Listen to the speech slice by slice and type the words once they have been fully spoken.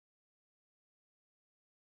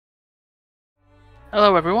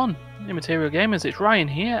Hello everyone, Immaterial Gamers, it's Ryan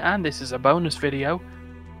here, and this is a bonus video.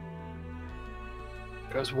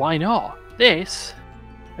 Because why not? This,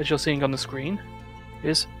 as you're seeing on the screen,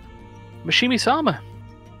 is Mushihimesama.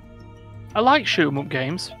 I like shoot 'em up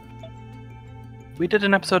games. We did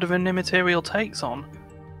an episode of an Immaterial Takes on,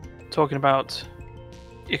 talking about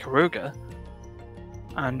Ikaruga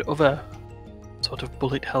and other sort of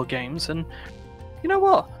bullet hell games, and you know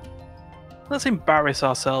what? Let's embarrass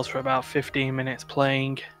ourselves for about 15 minutes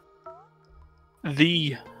playing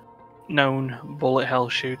the known bullet hell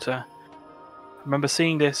shooter. I remember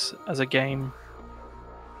seeing this as a game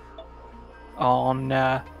on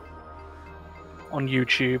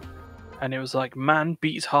YouTube, and it was like man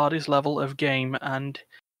beats hardest level of game, and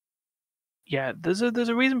yeah, there's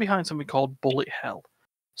a reason behind something called bullet hell.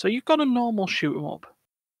 So you've got a normal shoot 'em up,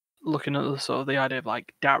 looking at the sort of the idea of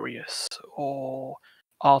like Darius or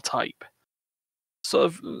R-Type. Sort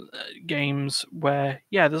of games where,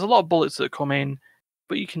 yeah, there's a lot of bullets that come in,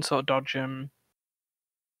 but you can sort of dodge them,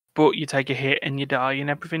 but you take a hit and you die, and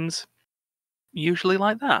everything's usually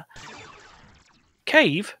like that.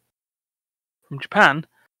 Cave, from Japan.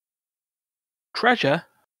 Treasure,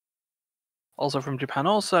 also from Japan.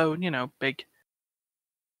 Also, you know, big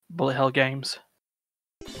bullet hell games.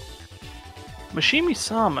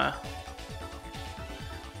 Mushihimesama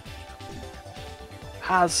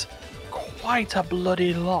has quite a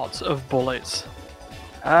bloody lot of bullets.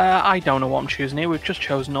 I don't know what I'm choosing here. We've just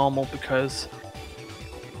chose normal because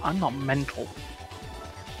I'm not mental.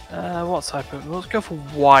 What type of... Let's go for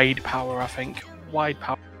wide power, I think. Wide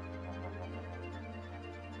power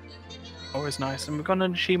is nice, and we've got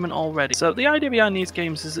an achievement already. So the idea behind these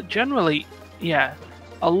games is that generally, yeah,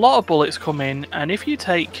 a lot of bullets come in, and if you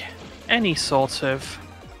take any sort of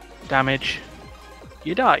damage,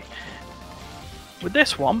 you die. With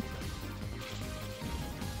this one,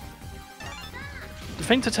 the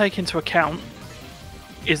thing to take into account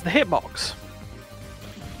is the hitbox.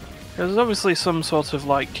 There's obviously some sort of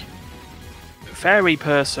like fairy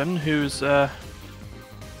person who's you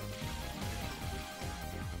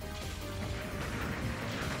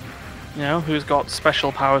know, who's got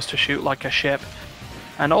special powers to shoot like a ship,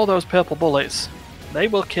 and all those purple bullets, they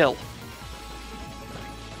will kill.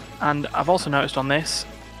 And I've also noticed on this,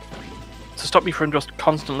 to stop you from just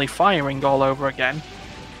constantly firing all over again,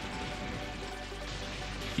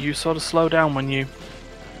 you sort of slow down when you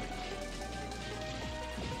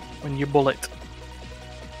bullet.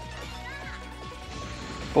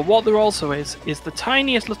 But what there also is the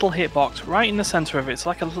tiniest little hitbox right in the center of it. It's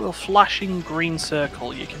like a little flashing green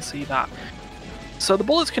circle, you can see that. So the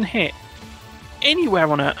bullets can hit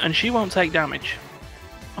anywhere on her and she won't take damage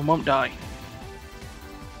and won't die.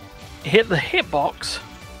 Hit the hitbox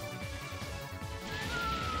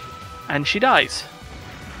and she dies.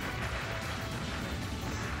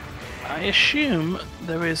 I assume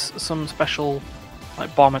there is some special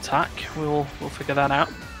like bomb attack. We'll figure that out.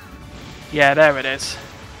 Yeah, there it is.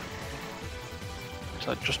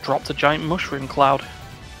 So it just dropped a giant mushroom cloud.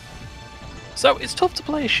 So it's tough to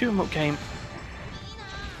play a shoot 'em up game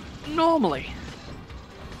normally.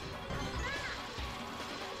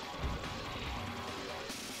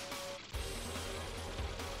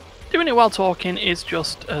 Doing it while talking is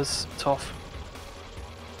just as tough.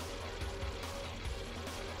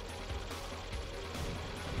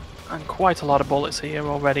 And quite a lot of bullets here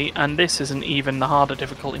already, and this isn't even the harder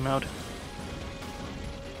difficulty mode.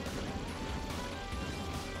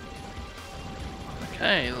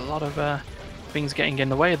 Okay, a lot of things getting in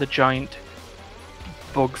the way of the giant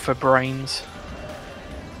bug for brains.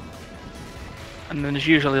 And then there's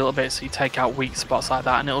usually little bits so you take out weak spots like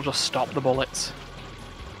that and it'll just stop the bullets.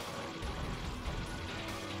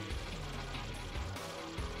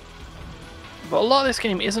 But a lot of this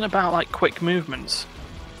game isn't about like quick movements.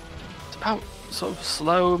 About sort of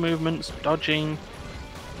slow movements, dodging,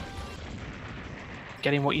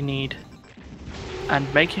 getting what you need,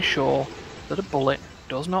 and making sure that a bullet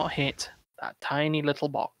does not hit that tiny little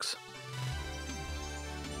box.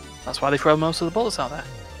 That's why they throw most of the bullets out there.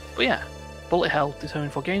 But yeah, bullet hell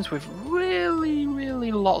determined for games with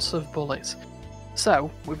really lots of bullets.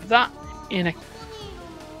 So with that down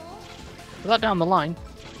the line,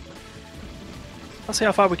 let's see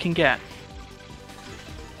how far we can get.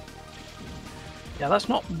 Yeah, let's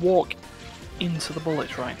not walk into the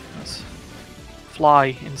bullets, right? Let's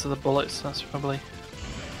fly into the bullets, that's probably...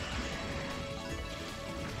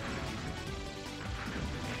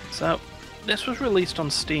 So, this was released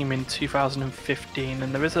on Steam in 2015,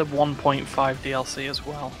 and there is a 1.5 DLC as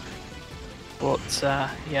well. But,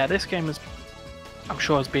 yeah, this game is, I'm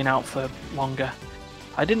sure, has been out for longer.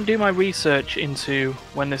 I didn't do my research into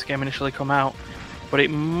when this game initially came out, but it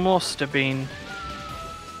must have been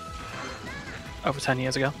over 10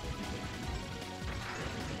 years ago.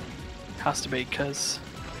 Has to be, because,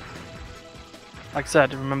 like I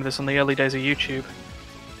said, I remember this on the early days of YouTube,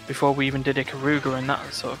 before we even did Ikaruga, and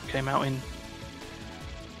that sort of came out in,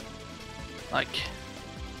 like,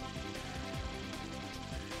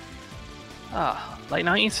 late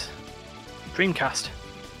 90s? Dreamcast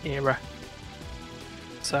era.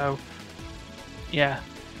 So, yeah.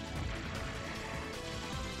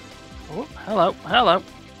 Oh, hello, hello.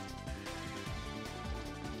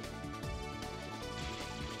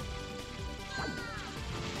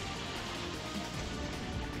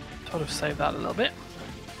 Sort of save that a little bit.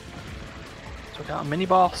 Took out a mini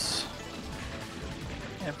boss.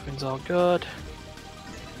 Everything's all good.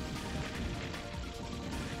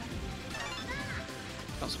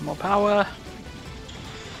 Got some more power.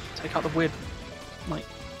 Take out the weird, like,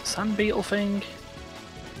 sand beetle thing.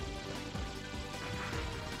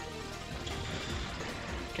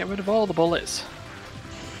 Get rid of all the bullets.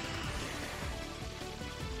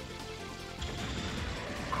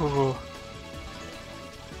 Ooh.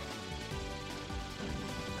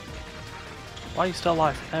 Why are you still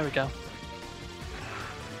alive? There we go.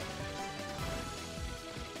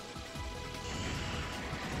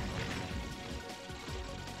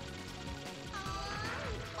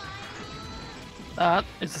 That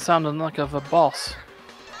is the sound of a boss.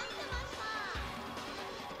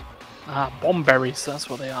 Ah, bomb berries, that's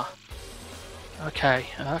what they are. Okay,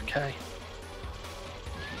 okay.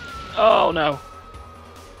 Oh no.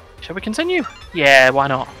 Shall we continue? Yeah, why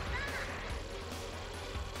not?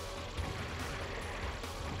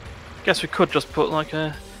 Guess we could just put like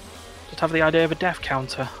just have the idea of a death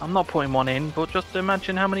counter. I'm not putting one in, but just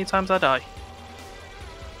imagine how many times I die.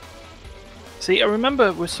 See, I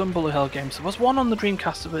remember with some bullet hell games, there was one on the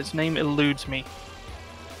Dreamcast, but its name eludes me.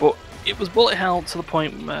 But it was bullet hell to the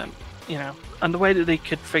point, you know, and the way that they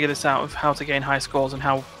could figure this out of how to gain high scores and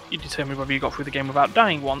how you determine whether you got through the game without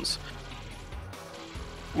dying once,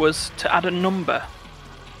 was to add a number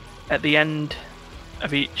at the end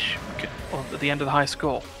of each, or at the end of the high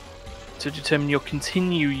score, to determine your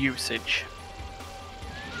continue usage.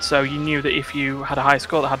 So you knew that if you had a high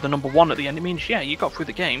score that had the number 1 at the end, it means, yeah, you got through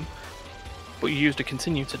the game, but you used a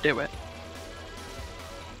continue to do it.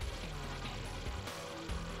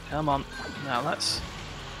 Come on, now let's...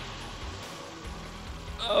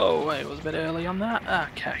 Oh, wait, it was a bit early on that.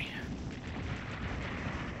 Okay.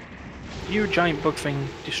 You giant bug thing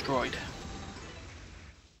destroyed.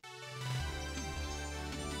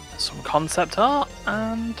 Some concept art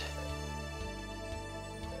and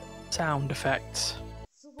sound effects.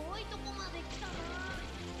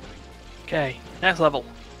 Okay, next level.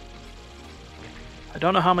 I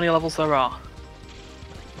don't know how many levels there are.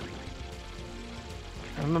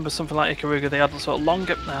 I remember something like Ikaruga, they had sort of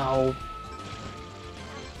longer... Oh.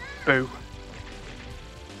 Boo.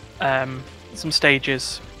 Some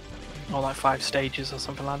stages. Or like 5 stages or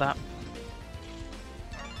something like that.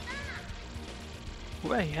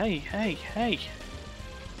 Hey, hey, hey, hey.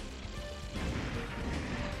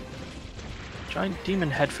 Giant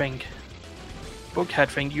demon head thing. Bug head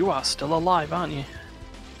thing, you are still alive, aren't you?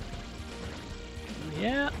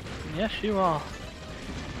 Yeah, yes you are.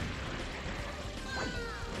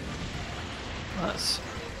 Let's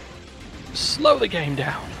slow the game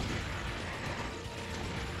down.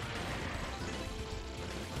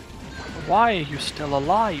 Why are you still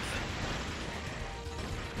alive?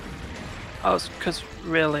 Oh, it's because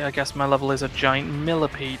really, I guess my level is a giant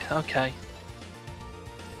millipede. Okay.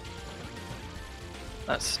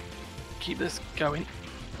 Let's keep this going.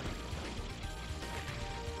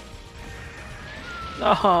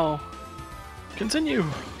 No! Continue!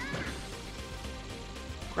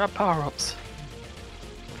 Grab power-ups.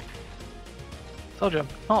 Told you,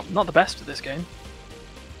 I'm not the best at this game.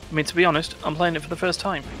 I mean, to be honest, I'm playing it for the first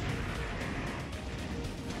time.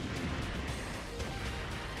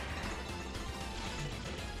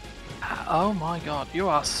 Oh my god, you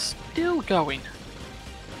are still going.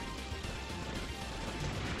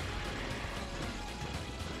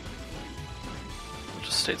 We'll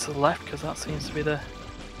just stick to the left because that seems to be the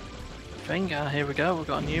thing. Here we go, we've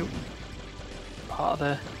got a new part of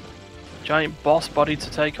the giant boss body to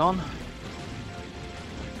take on.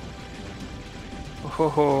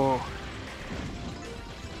 Oh,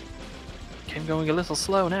 game going a little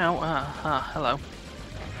slow now. Hello.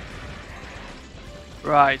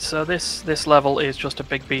 Right, so this level is just a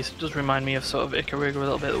big beast. It does remind me of sort of Ikaruga a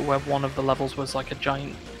little bit, where one of the levels was like a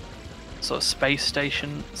giant sort of space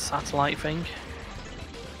station satellite thing.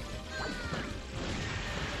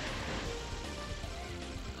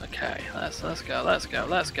 Okay, let's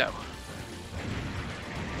go.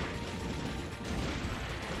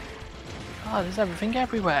 Oh, there's everything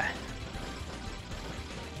everywhere.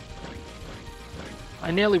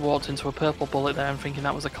 I nearly walked into a purple bullet there and thinking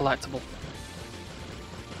that was a collectible.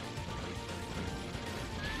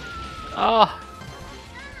 Oh!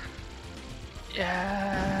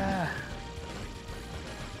 Yeah!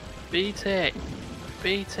 Beat it!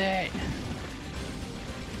 Beat it!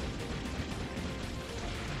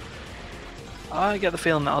 I get the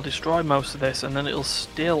feeling that I'll destroy most of this and then it'll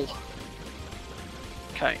still...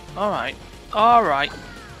 Okay, alright. Alright.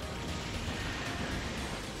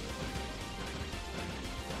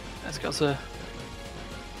 Let's go to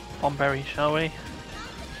Bomberry, shall we?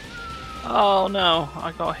 Oh no,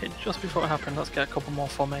 I got hit just before it happened. Let's get a couple more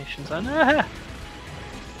formations then.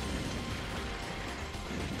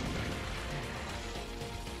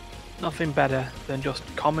 Nothing better than just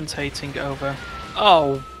commentating over...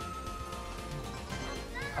 Oh!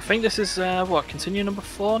 I think this is, what, continue number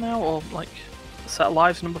 4 now? Or, like, set of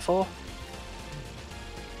lives number 4?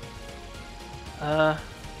 How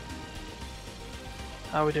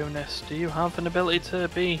are we doing this? Do you have an ability to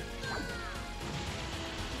be...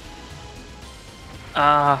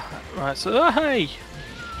 right, so, hey!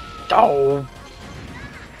 Oh!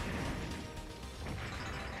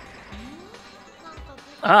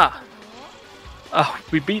 Ah! Oh,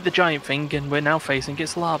 we beat the giant thing and we're now facing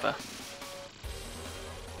its lava.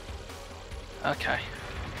 Okay.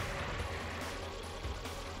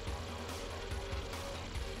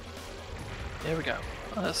 Here we go.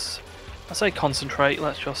 I say concentrate,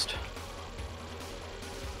 let's just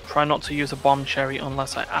try not to use a bomb cherry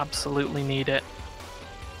unless I absolutely need it.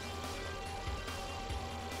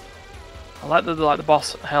 I like that the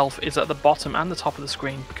boss health is at the bottom and the top of the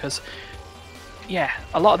screen because, yeah,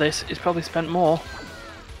 a lot of this is probably spent more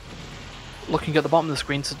looking at the bottom of the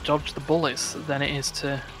screen to dodge the bullets than it is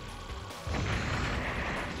to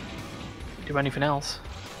do anything else.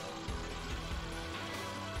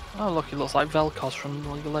 Oh look, it looks like Vel'Koz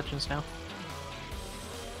from League of Legends now.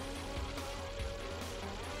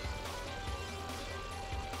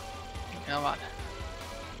 Come on.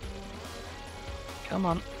 Come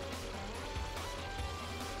on.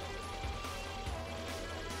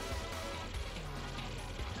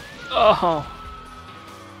 Oh!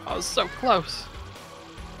 I was so close.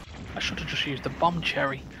 I should have just used the bomb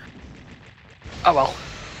cherry. Oh well.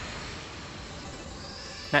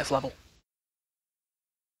 Next level.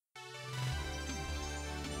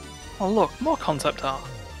 Oh look, more concept art.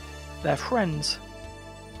 They're friends.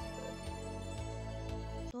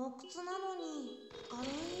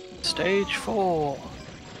 Stage 4.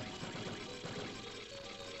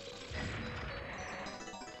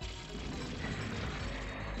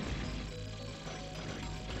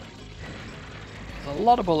 There's a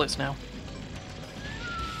lot of bullets now.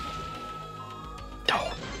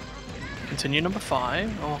 Oh. Continue number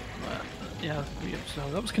 5. Oh, yeah, so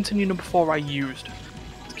that was continue number 4 I used.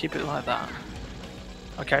 Let's keep it like that.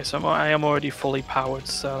 Okay, so I am already fully powered,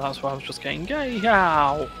 so that's why I was just getting gay.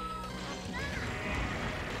 Ow!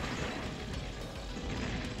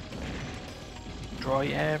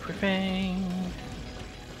 Destroy everything.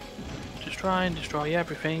 Just try and destroy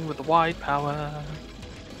everything with the wide power.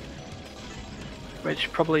 Which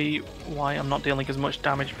is probably why I'm not dealing as much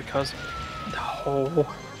damage because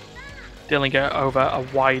dealing it over a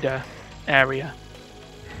wider area.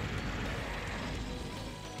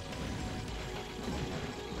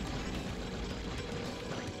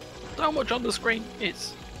 So much on the screen,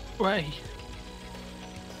 it's way.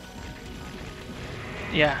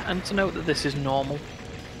 Yeah, and to note that this is normal.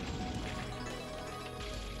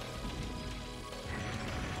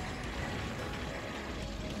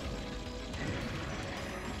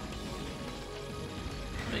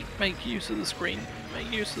 Make use of the screen.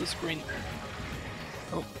 Make use of the screen.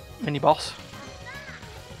 Oh, mini boss.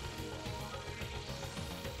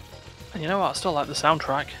 And you know what? I still like the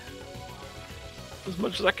soundtrack as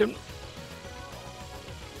much as I can.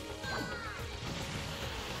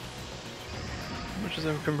 As much as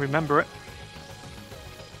I can remember it.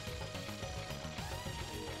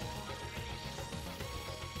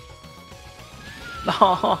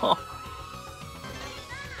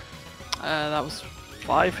 That was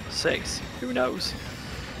 5, 6, who knows?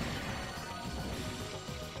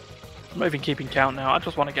 I'm not even keeping count now, I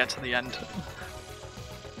just want to get to the end.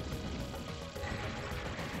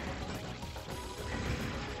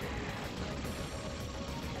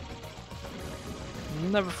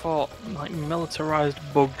 Never thought like militarized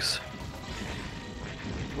bugs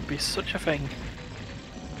would be such a thing.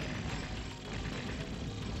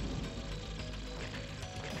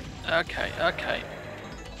 Okay, okay.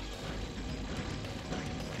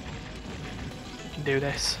 You can do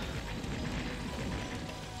this.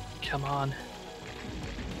 Come on.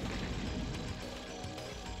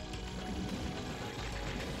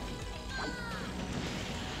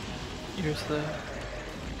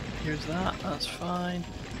 Here's that, that's fine.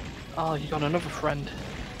 Oh, you got another friend.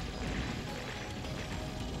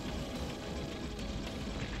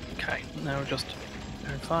 Okay, now we're just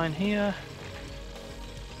doing fine here.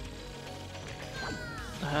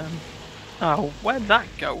 Oh, where'd that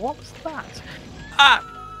go? What was that? Ah!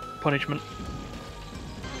 Punishment.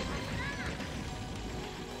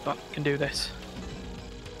 But I can do this.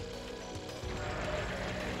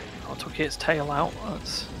 I took its tail out.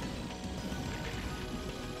 That's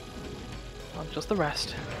not just the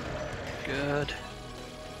rest. Good.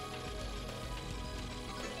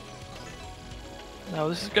 No,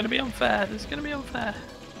 this is going to be unfair. This is going to be unfair.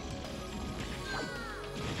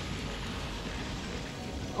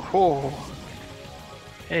 Oh.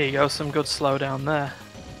 Here you go, some good slowdown there.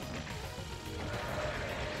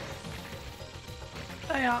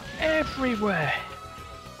 They are everywhere.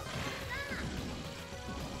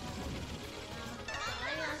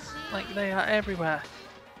 Like, they are everywhere.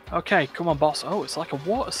 Okay, come on, boss. Oh, it's like a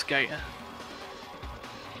water skater.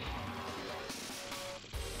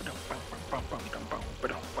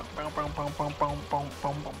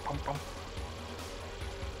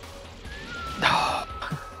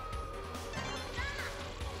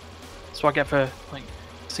 That's what I get for, like,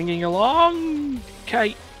 singing along.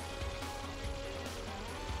 Okay.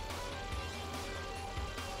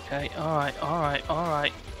 Okay, alright, alright,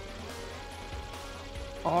 alright.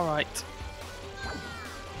 Alright.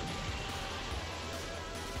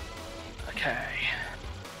 Okay.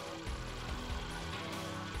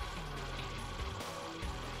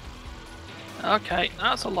 Okay,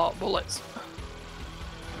 that's a lot of bullets.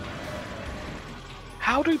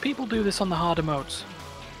 How do people do this on the harder modes?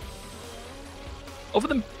 Other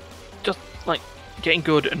than just, like, getting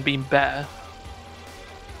good and being better.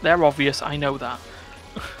 They're obvious, I know that.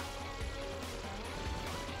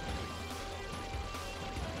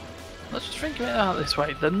 Let's just think of it out this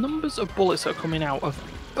way. The numbers of bullets that are coming out of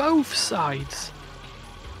both sides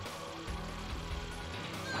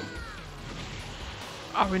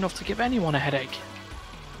are enough to give anyone a headache.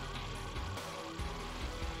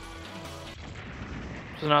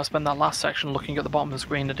 So now I spent that last section looking at the bottom of the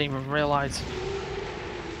screen. I didn't even realise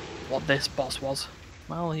what this boss was.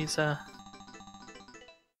 Well, he's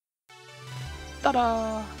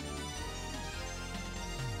ta-da!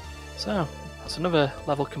 So, that's another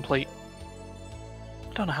level complete.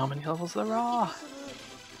 I don't know how many levels there are.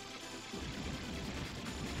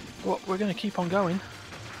 But we're going to keep on going.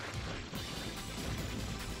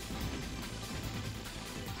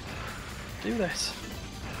 Do this.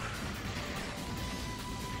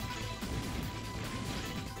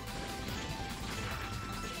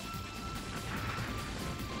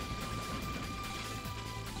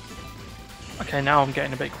 Okay, now I'm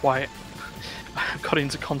getting a bit quiet. I got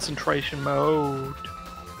into concentration mode.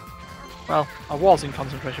 Well, I was in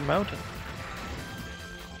concentration mode.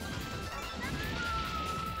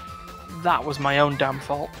 That was my own damn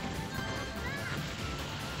fault.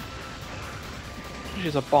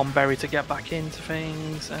 Use a bomb berry to get back into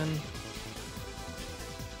things and...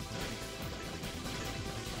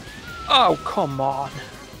 Oh, come on!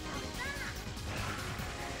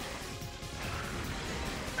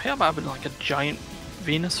 How about having like a giant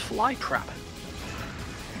Venus flytrap?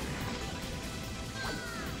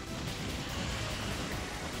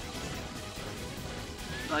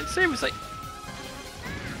 Like, seriously?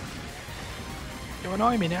 You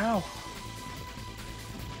annoy me now.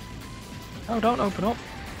 Oh, don't open up.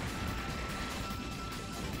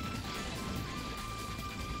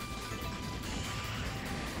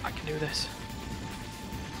 I can do this.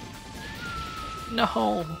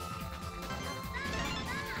 No!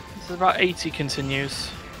 This is about 80 continues.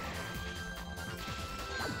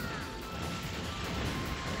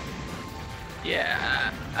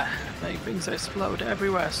 Yeah! Make things explode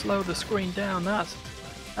everywhere. Slow the screen down.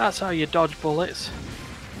 That's how you dodge bullets.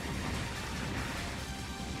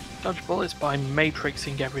 Dodge bullets by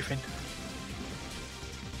matrixing everything.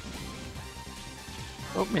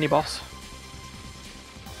 Oh, mini boss.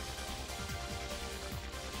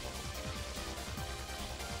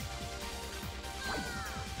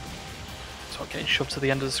 So I'm getting shoved to the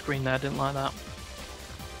end of the screen there, I didn't like that.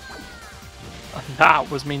 And that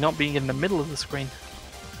was me not being in the middle of the screen.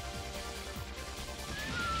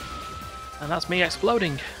 And that's me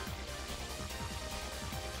exploding.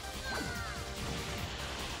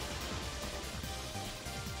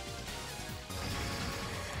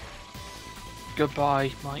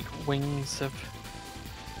 Goodbye, like wings of...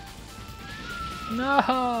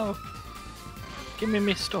 No! Give me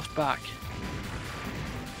my stuff back.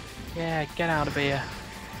 Yeah, get out of here.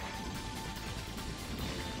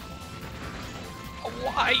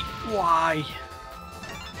 Why? Why?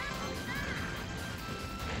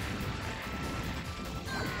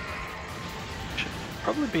 Should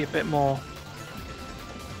probably be a bit more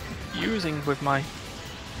using with my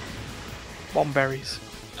bomb berries.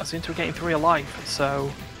 I seem to be getting 3 alive,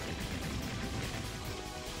 so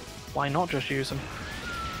why not just use them?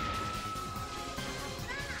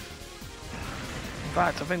 In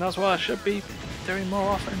fact, I think that's what I should be doing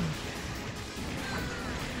more often.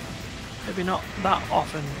 Maybe not that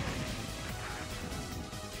often.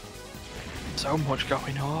 So much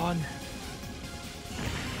going on.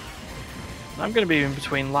 I'm going to be in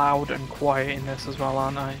between loud and quiet in this as well,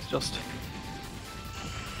 aren't I? It's just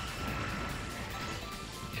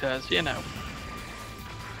because, you know.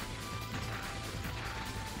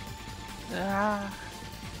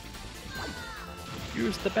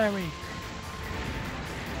 Use the berry.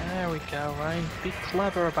 There we go, Ryan. Be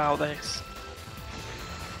clever about this.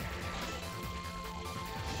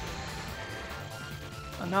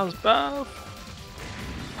 And now there's both.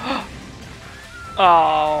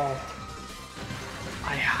 Oh,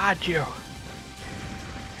 I had you.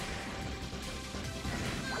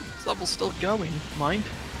 This level's still going, mind.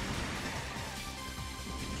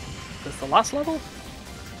 Is this the last level?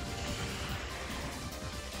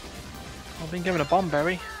 I've been given a bomb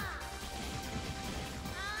berry.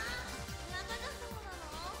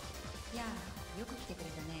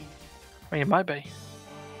 I mean, it might be.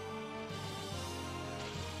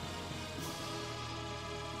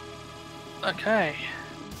 Okay.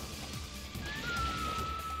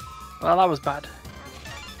 Well, that was bad.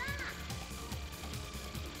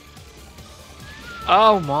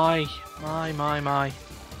 Oh my. My.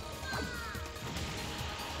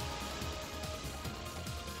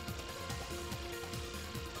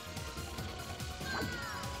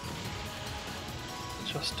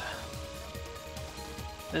 Just...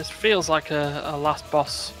 This feels like a last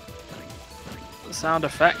boss sound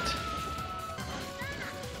effect.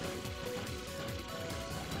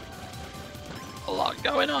 A lot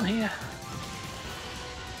going on here.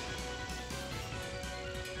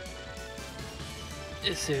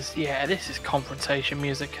 This is confrontation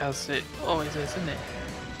music, as it always is, isn't it?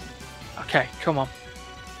 Okay, come on.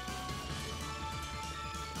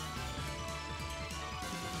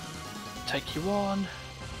 Take you on.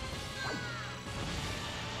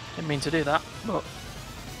 Didn't mean to do that, but...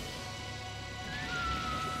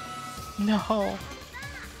 No!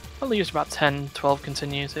 Only used about 10-12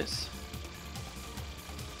 continues, it's...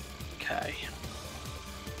 Okay.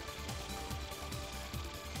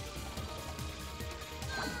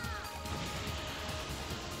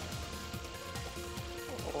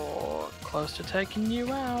 Oh, close to taking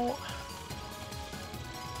you out.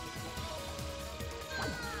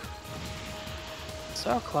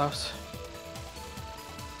 So close.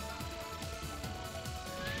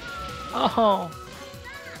 Oh!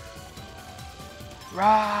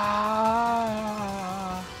 Rah!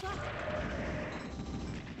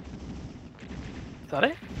 Is that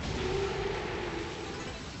it?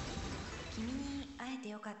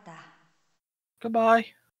 Goodbye.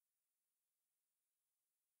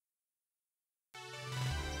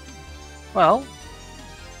 Well,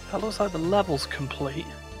 that looks like the level's complete.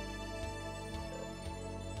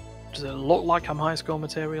 Does it look like I'm high school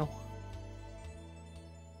material?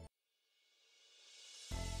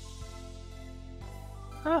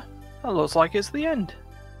 Huh, that looks like it's the end.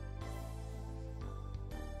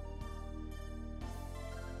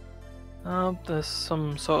 Oh, there's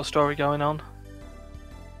some sort of story going on.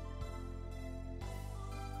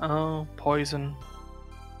 Oh, poison.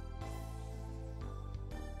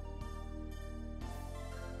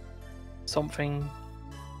 Something.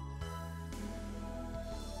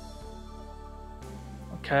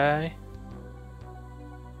 Okay.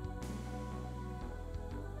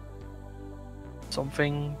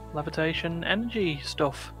 Something, levitation, energy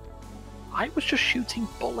stuff. I was just shooting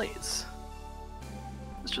bullets.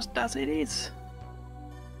 It's just as it is.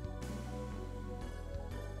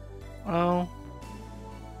 Oh.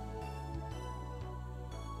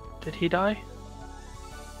 Did he die?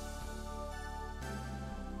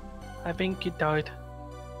 I think he died.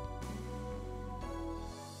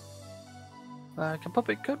 Like a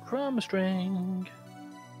puppet cut from a string.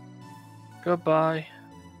 Goodbye.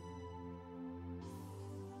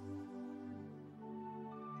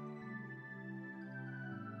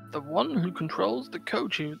 The one who controls the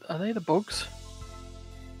Kochu, are they the bugs?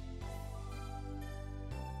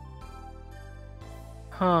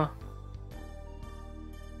 Huh.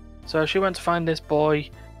 So she went to find this boy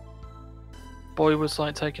boy was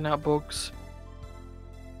like taking out bugs,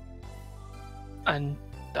 and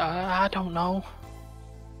I don't know.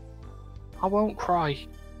 I won't cry.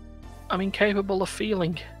 I'm incapable of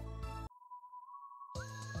feeling.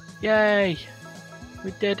 Yay! We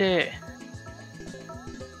did it!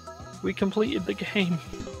 We completed the game.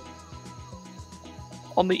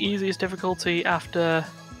 On the easiest difficulty after...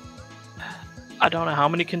 I don't know how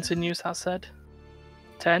many continues that said.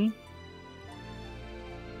 10?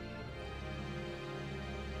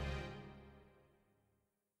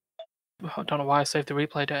 I don't know why I saved the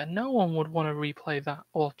replay data. No one would want to replay that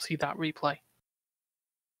or see that replay.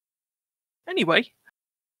 Anyway,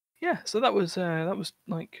 yeah, so that was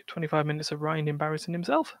like 25 minutes of Ryan embarrassing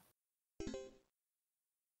himself.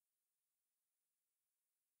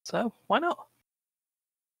 So why not?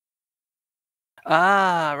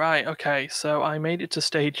 Ah, right, okay. So I made it to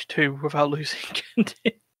stage 2 without losing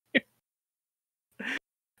continue.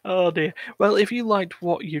 Oh dear. Well, if you liked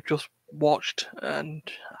what you just watched, and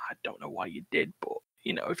I don't know why you did, but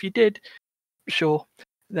you know, if you did, sure,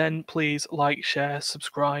 then please like, share,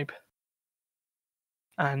 subscribe,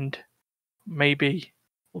 and maybe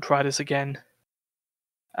we'll try this again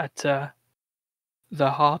at the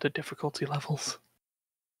harder difficulty levels.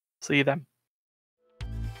 See you then.